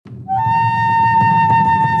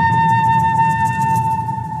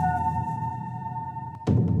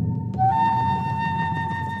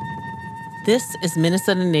This is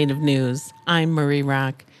Minnesota Native News. I'm Marie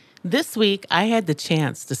Rock. This week, I had the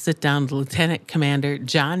chance to sit down with Lieutenant Commander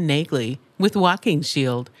John Nagley with Walking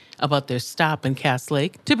Shield about their stop in Cass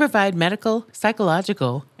Lake to provide medical,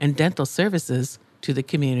 psychological, and dental services to the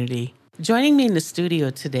community. Joining me in the studio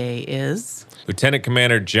today is Lieutenant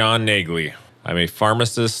Commander John Nagley. I'm a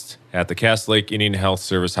pharmacist at the Cass Lake Indian Health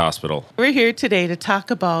Service Hospital. We're here today to talk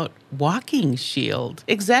about Walking Shield.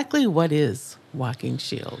 Exactly what is Walking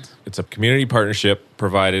Shield? It's a community partnership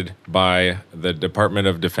provided by the Department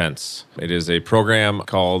of Defense. It is a program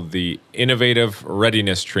called the Innovative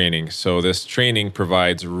Readiness Training. So this training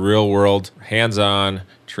provides real-world, hands-on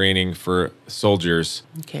training for soldiers.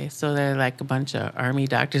 Okay, so they're like a bunch of Army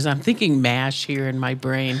doctors. I'm thinking MASH here in my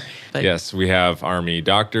brain. But Yes, we have Army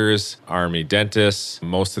doctors, Army dentists.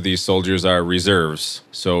 Most of these soldiers are reserves.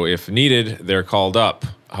 So if needed, they're called up.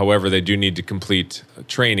 However, they do need to complete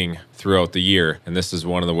training throughout the year, and this is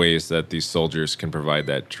one of the ways that these soldiers can provide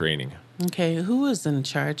that training. Okay, who is in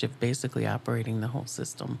charge of basically operating the whole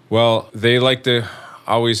system? Well, they like to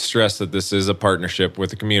always stress that this is a partnership with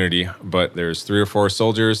the community, but there's 3 or 4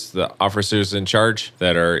 soldiers, the officers in charge,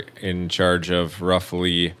 that are in charge of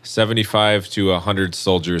roughly 75 to 100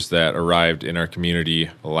 soldiers that arrived in our community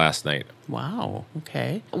last night. Wow,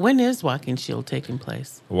 okay. When is Walking Shield taking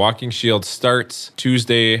place? Walking Shield starts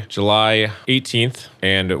Tuesday, July 18th,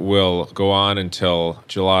 and will go on until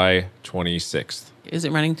July 26th. Is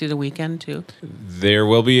it running through the weekend too? There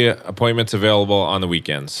will be appointments available on the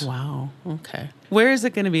weekends. Wow, okay. Where is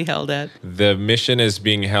it going to be held at? The mission is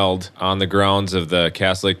being held on the grounds of the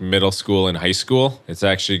Cass Lake Middle School and High School. It's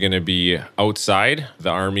actually going to be outside.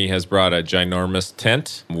 The Army has brought a ginormous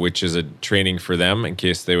tent, which is a training for them in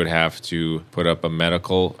case they would have to put up a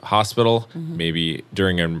medical hospital, maybe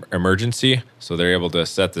during an emergency. So they're able to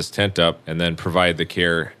set this tent up and then provide the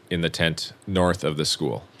care in the tent north of the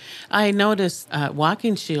school. I noticed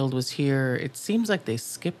Walking Shield was here. It seems like they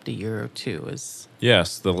skipped a year or two.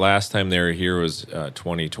 Yes, the last time they were here was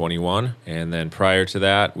 2021. And then prior to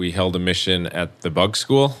that, we held a mission at the Bug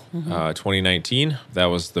School, 2019. That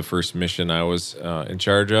was the first mission I was in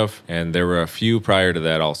charge of. And there were a few prior to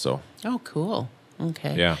that also. Oh, cool.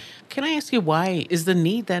 Okay. Yeah. Can I ask you why? Is the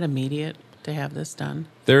need that immediate to have this done?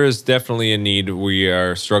 There is definitely a need. We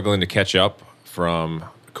are struggling to catch up from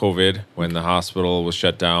COVID, when the hospital was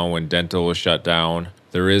shut down, when dental was shut down.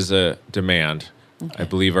 There is a demand. Okay. I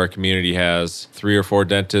believe our community has 3 or 4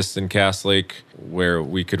 dentists in Cass Lake, where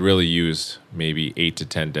we could really use maybe 8 to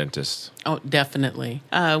 10 dentists. Oh, definitely.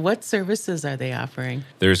 What services are they offering?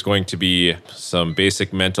 There's going to be some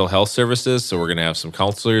basic mental health services, so we're going to have some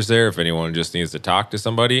counselors there. If anyone just needs to talk to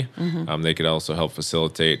somebody, they could also help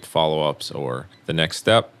facilitate follow-ups or the next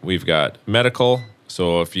step. We've got medical.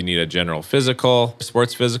 So if you need a general physical,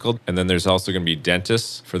 sports physical, and then there's also going to be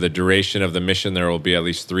dentists. For the duration of the mission, there will be at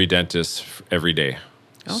least 3 dentists every day.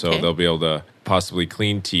 Okay. So they'll be able to possibly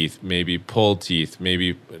clean teeth, maybe pull teeth,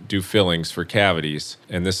 maybe do fillings for cavities.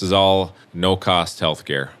 And this is all no-cost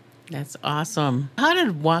healthcare. That's awesome. How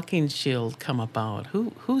did Walking Shield come about?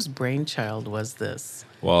 Whose brainchild was this?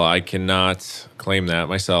 Well, I cannot claim that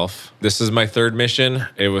myself. This is my 3rd mission.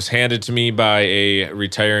 It was handed to me by a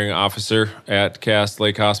retiring officer at Cass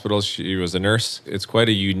Lake Hospital. She was a nurse. It's quite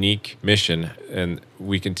a unique mission, and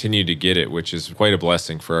we continue to get it, which is quite a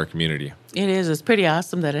blessing for our community. It is. It's pretty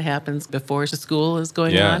awesome that it happens before school is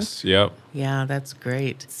going on. Yes, yep. Yeah, that's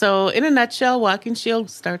great. So in a nutshell, Walking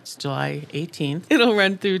Shield starts July 18th. It'll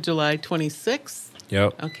run through July 26th.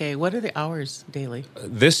 Yep. Okay, what are the hours daily?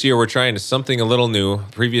 This year, we're trying something a little new.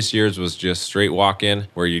 Previous years was just straight walk-in,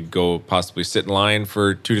 where you'd go possibly sit in line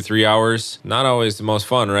for 2 to 3 hours. Not always the most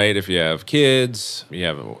fun, right? If you have kids, you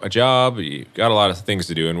have a job, you got a lot of things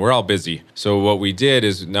to do, and we're all busy. So what we did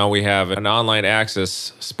is now we have an online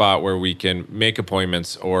access spot where we can make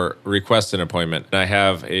appointments or request an appointment. And I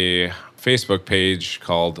have a Facebook page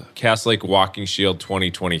called Cass Lake Walking Shield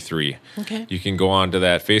 2023. Okay. You can go on to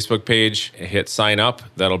that Facebook page, hit sign up.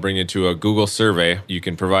 That'll bring you to a Google survey. You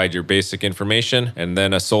can provide your basic information, and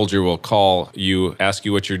then a soldier will call you, ask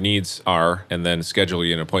you what your needs are, and then schedule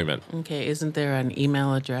you an appointment. Okay, isn't there an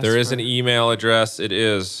email address? There is an email address. It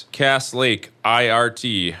is Cass Lake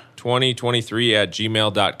IRT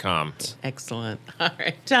 2023@gmail.com. Excellent. All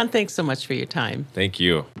right. John, thanks so much for your time. Thank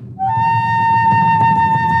you.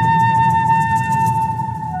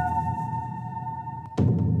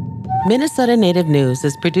 Minnesota Native News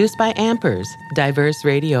is produced by Ampers, diverse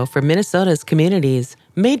radio for Minnesota's communities,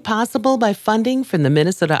 made possible by funding from the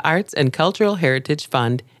Minnesota Arts and Cultural Heritage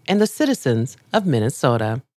Fund and the citizens of Minnesota.